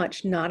so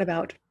much not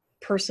about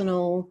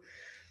personal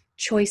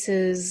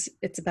choices.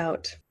 It's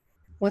about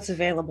what's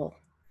available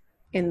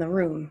in the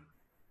room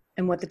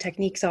and what the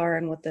techniques are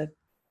and what the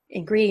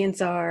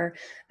ingredients are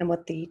and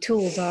what the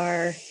tools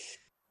are.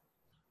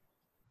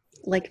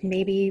 Like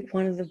maybe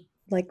one of the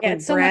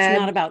it's so much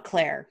not about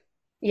Claire.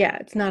 Yeah,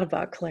 it's not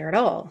about Claire at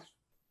all.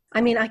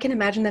 I mean, I can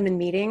imagine them in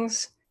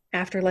meetings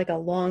after like a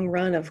long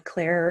run of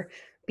Claire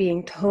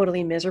being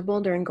totally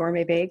miserable during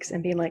Gourmet Bakes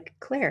and being like,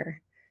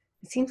 Claire,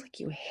 it seems like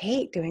you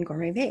hate doing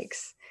Gourmet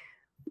Bakes.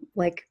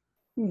 Like,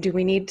 do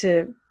we need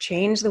to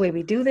change the way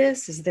we do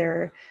this? Is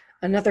there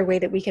another way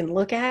that we can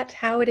look at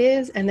how it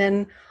is? And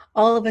then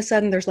all of a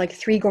sudden there's like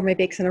 3 Gourmet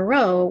Bakes in a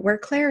row where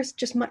Claire's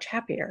just much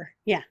happier.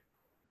 Yeah.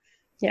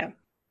 Yeah.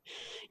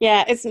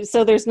 Yeah,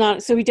 so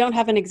we don't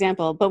have an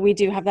example, but we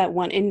do have that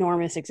one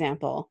enormous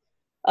example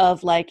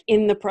of like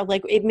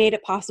it made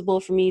it possible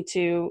for me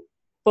to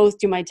both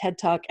do my TED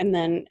Talk and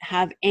then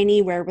have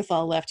any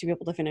wherewithal left to be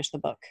able to finish the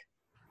book.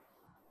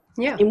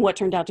 Yeah. In what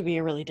turned out to be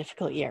a really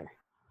difficult year.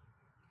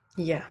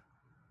 Yeah.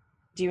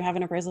 Do you have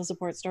an appraisal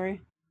support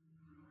story?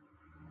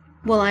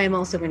 Well, I am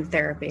also in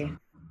therapy.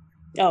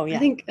 Oh, yeah. I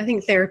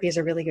think therapy is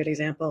a really good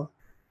example.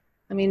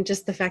 I mean,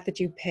 just the fact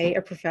that you pay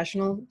a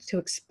professional to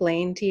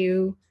explain to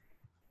you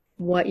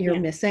what you're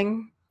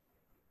missing,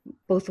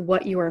 both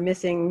what you are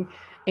missing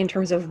in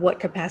terms of what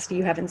capacity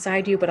you have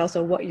inside you, but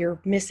also what you're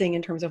missing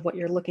in terms of what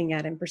you're looking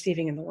at and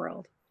perceiving in the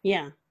world.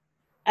 Yeah.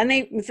 And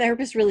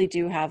therapists really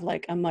do have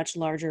like a much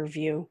larger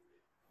view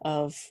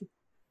of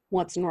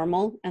what's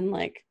normal and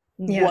like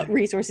what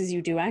resources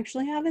you do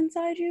actually have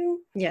inside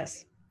you.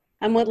 Yes.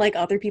 And what like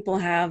other people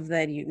have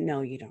that you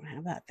don't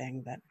have that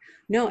thing, but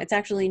no, it's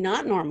actually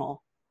not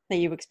normal that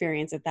you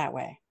experience it that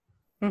way.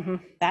 Mm-hmm.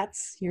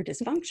 That's your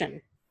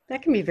dysfunction.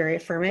 That can be very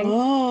affirming.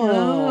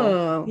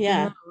 Oh,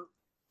 yeah.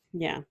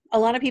 Yeah. A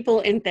lot of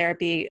people in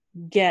therapy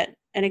get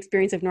an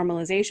experience of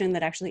normalization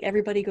that actually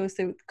everybody goes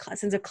through, a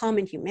sense of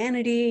common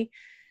humanity.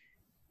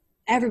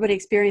 Everybody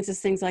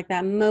experiences things like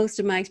that. Most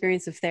of my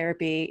experience of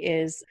therapy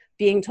is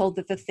being told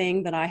that the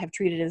thing that I have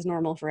treated as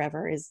normal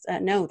forever is,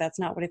 no, that's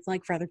not what it's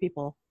like for other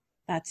people.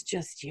 That's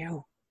just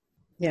you.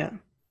 Yeah.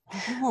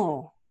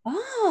 Oh.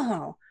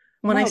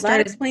 That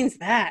explains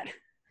that.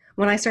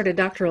 When I started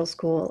doctoral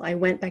school, I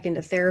went back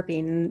into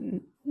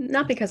therapy,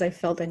 not because I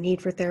felt a need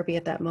for therapy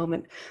at that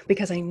moment,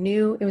 because I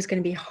knew it was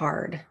going to be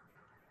hard.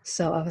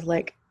 So I was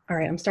like, all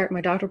right, I'm starting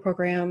my doctoral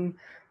program.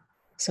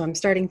 So I'm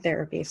starting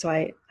therapy. So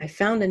I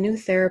found a new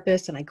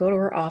therapist and I go to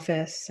her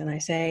office and I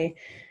say,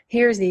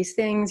 here's these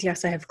things.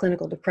 Yes, I have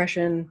clinical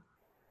depression.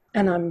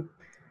 And I'm,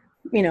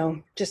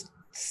 just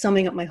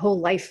summing up my whole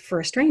life for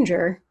a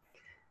stranger.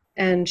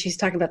 And she's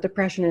talking about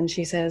depression and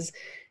she says,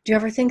 do you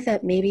ever think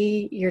that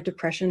maybe your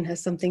depression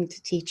has something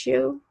to teach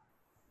you?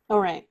 All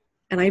right.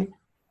 And I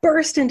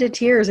burst into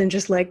tears and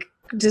just like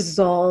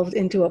dissolved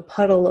into a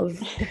puddle of,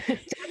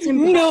 that's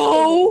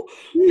impossible.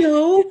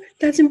 No,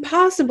 that's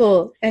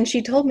impossible. And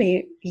she told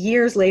me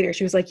years later,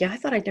 she was like, yeah, I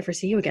thought I'd never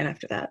see you again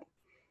after that.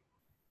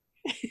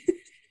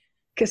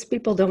 Because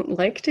people don't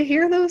like to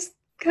hear those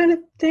kind of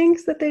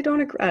things that they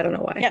don't agree. I don't know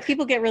why. Yeah,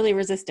 people get really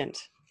resistant.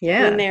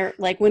 Yeah.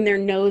 When their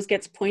nose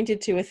gets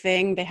pointed to a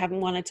thing they haven't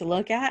wanted to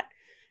look at.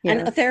 Yeah.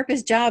 And a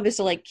therapist's job is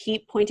to like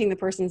keep pointing the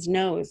person's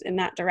nose in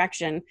that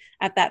direction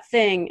at that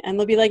thing. And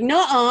they'll be like,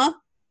 nuh-uh,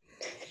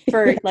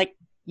 for like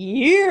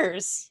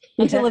years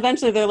until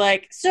eventually they're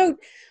like, so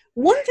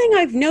one thing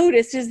I've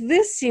noticed is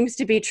this seems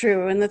to be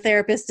true. And the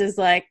therapist is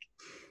like,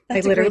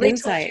 that's a great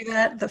insight. Told you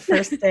that the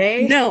first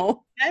day.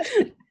 No,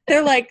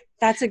 they're like,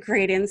 that's a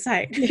great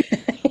insight.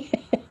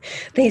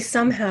 They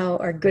somehow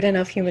are good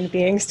enough human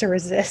beings to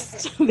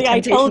resist. I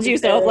told you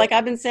so. Like,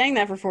 I've been saying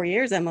that for 4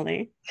 years,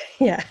 Emily.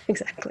 Yeah,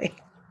 exactly.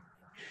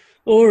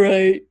 All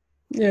right.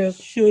 Yeah.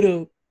 Shut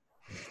up.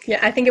 Yeah,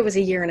 I think it was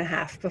a year and a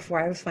half before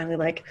I was finally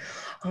like,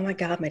 oh my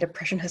God, my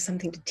depression has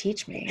something to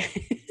teach me.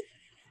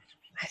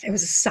 It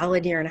was a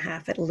solid year and a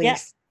half at Yeah.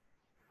 least.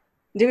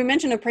 Did we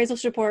mention appraisal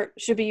support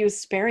should be used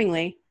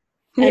sparingly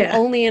and Yeah.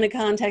 only in a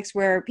context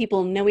where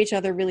people know each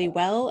other really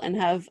well and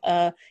have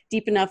a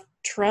deep enough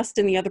trust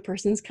in the other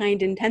person's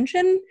kind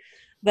intention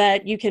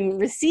that you can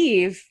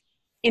receive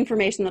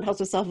information that helps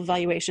with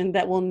self-evaluation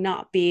that will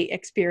not be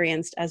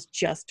experienced as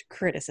just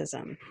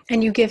criticism.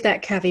 And you give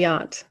that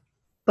caveat,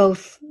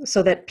 both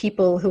so that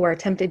people who are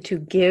tempted to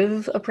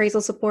give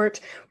appraisal support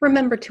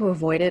remember to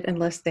avoid it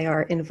unless they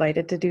are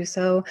invited to do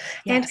so,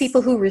 and Yes.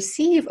 people who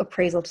receive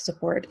appraisal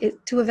support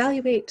to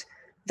evaluate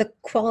the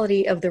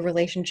quality of the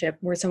relationship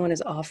where someone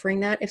is offering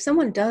that. If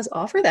someone does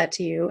offer that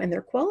to you and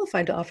they're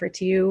qualified to offer it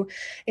to you,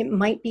 it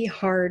might be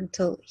hard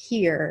to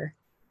hear,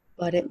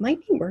 but it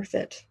might be worth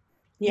it.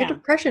 Your Yeah.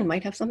 depression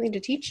might have something to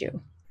teach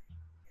you.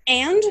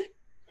 And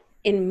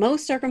in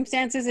most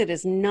circumstances, it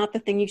is not the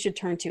thing you should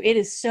turn to. It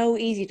is so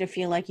easy to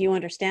feel like you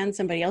understand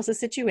somebody else's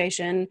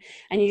situation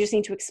and you just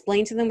need to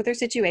explain to them what their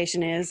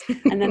situation is,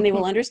 and then they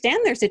will understand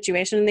their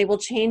situation and they will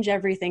change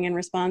everything in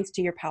response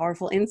to your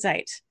powerful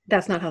insight.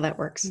 That's not how that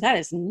works. That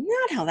is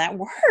not how that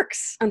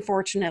works,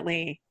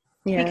 unfortunately.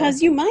 Yeah.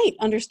 Because you might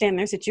understand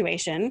their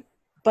situation,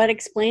 but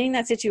explaining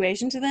that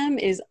situation to them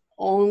is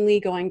only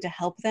going to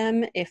help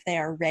them if they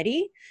are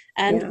ready.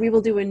 And Yeah. we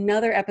will do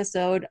another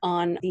episode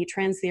on the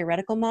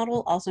trans-theoretical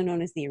model, also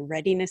known as the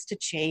readiness to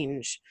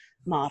change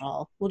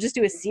model. We'll just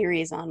do a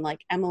series on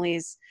like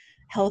Emily's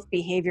health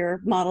behavior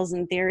models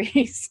and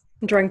theories.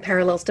 Drawing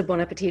parallels to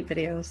Bon Appetit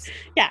videos.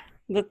 Yeah,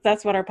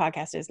 that's what our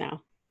podcast is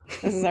now.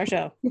 This is our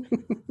show.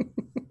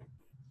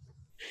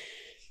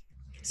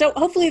 So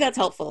hopefully that's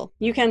helpful.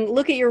 You can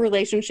look at your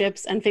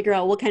relationships and figure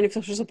out what kind of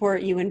social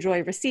support you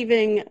enjoy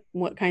receiving,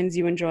 what kinds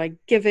you enjoy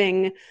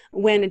giving,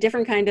 when a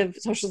different kind of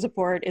social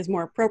support is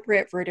more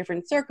appropriate for a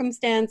different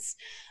circumstance.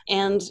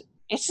 And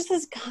it's just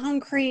this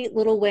concrete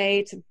little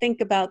way to think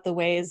about the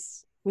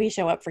ways we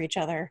show up for each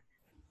other.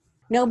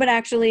 No, but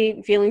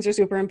actually, feelings are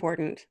super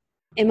important.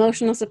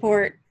 Emotional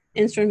support,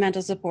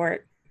 instrumental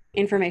support,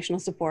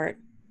 informational support,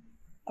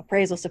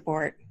 appraisal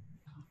support,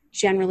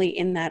 generally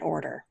in that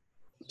order.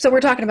 So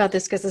we're talking about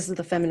this because this is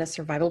the Feminist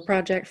Survival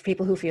Project for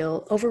people who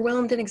feel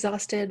overwhelmed and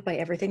exhausted by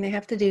everything they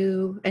have to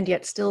do and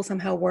yet still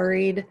somehow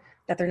worried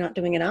that they're not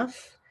doing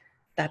enough.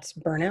 That's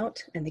burnout.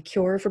 And the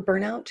cure for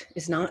burnout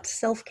is not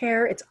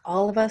self-care. It's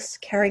all of us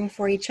caring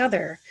for each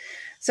other.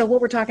 So what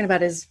we're talking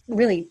about is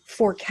really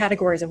 4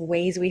 categories of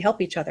ways we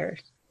help each other.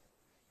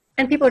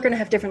 And people are going to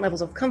have different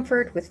levels of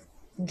comfort with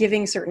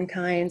giving certain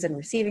kinds and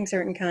receiving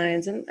certain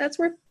kinds. And that's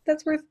worth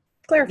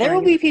clarifying. There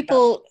will be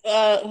people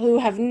who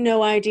have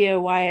no idea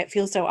why it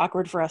feels so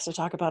awkward for us to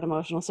talk about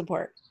emotional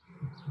support.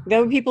 There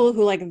will be people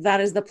who like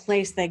that is the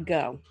place they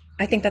go.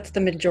 I think that's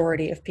the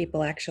majority of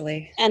people,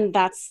 actually. And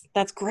that's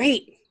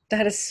great.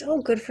 That is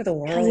so good for the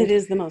world. Because it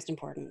is the most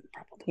important,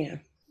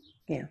 probably.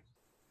 Yeah.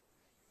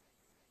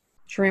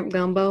 Shrimp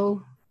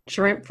gumbo,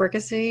 shrimp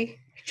fricassee,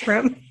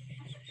 shrimp.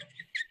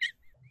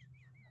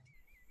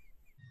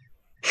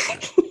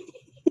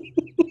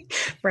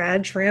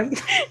 Fried shrimp,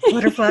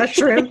 butterfly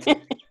shrimp,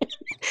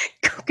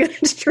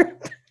 coconut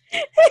shrimp.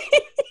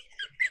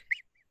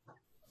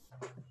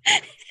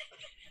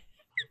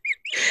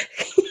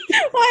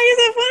 Why is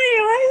it funny?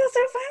 Why is it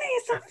so funny?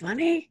 It's not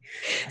funny.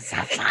 It's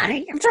not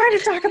funny. I'm trying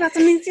to talk about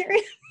something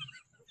serious.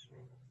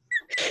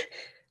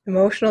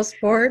 Emotional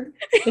support,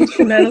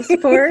 instrumental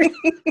support,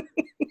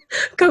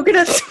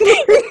 coconut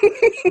support.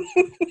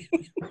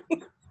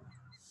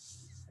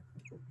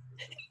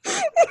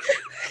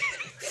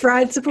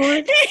 Fried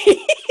support.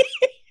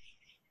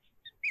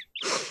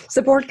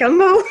 Support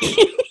gumbo.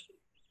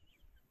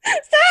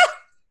 Stop!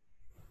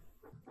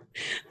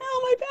 Oh,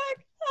 my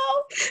back.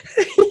 Oh.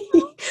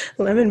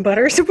 Lemon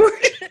butter support.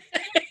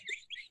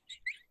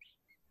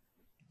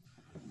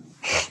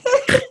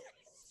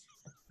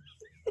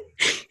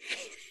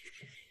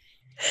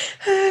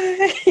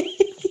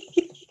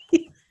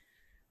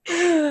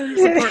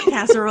 Support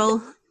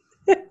casserole.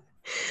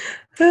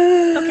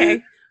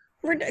 Okay.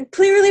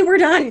 Clearly we're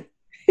done.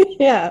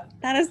 Yeah.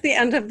 That is the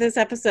end of this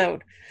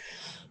episode.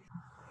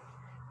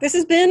 This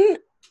has been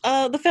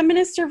the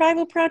Feminist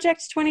Survival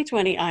Project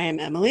 2020. I am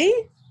Emily.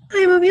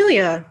 I'm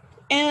Amelia.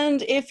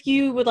 And if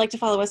you would like to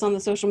follow us on the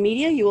social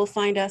media, you will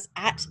find us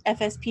at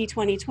FSP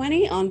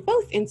 2020 on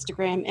both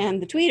Instagram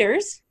and the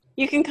tweeters.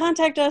 You can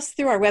contact us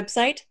through our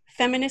website,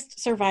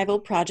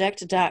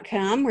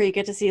 feministsurvivalproject.com, where you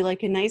get to see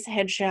like a nice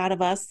headshot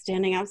of us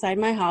standing outside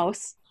my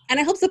house. And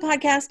it helps the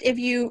podcast if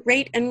you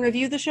rate and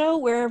review the show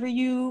wherever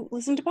you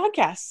listen to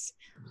podcasts.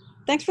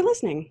 Thanks for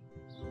listening.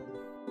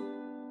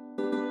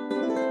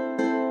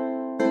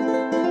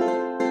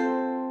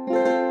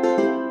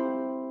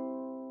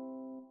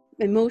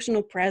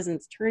 Emotional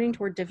presence, turning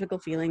toward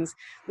difficult feelings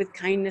with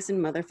kindness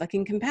and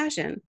motherfucking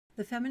compassion.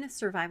 The Feminist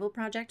Survival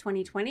Project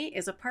 2020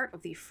 is a part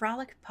of the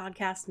Frolic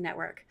Podcast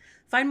Network.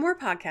 Find more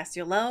podcasts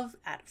you'll love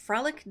at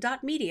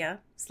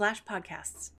frolic.media/podcasts.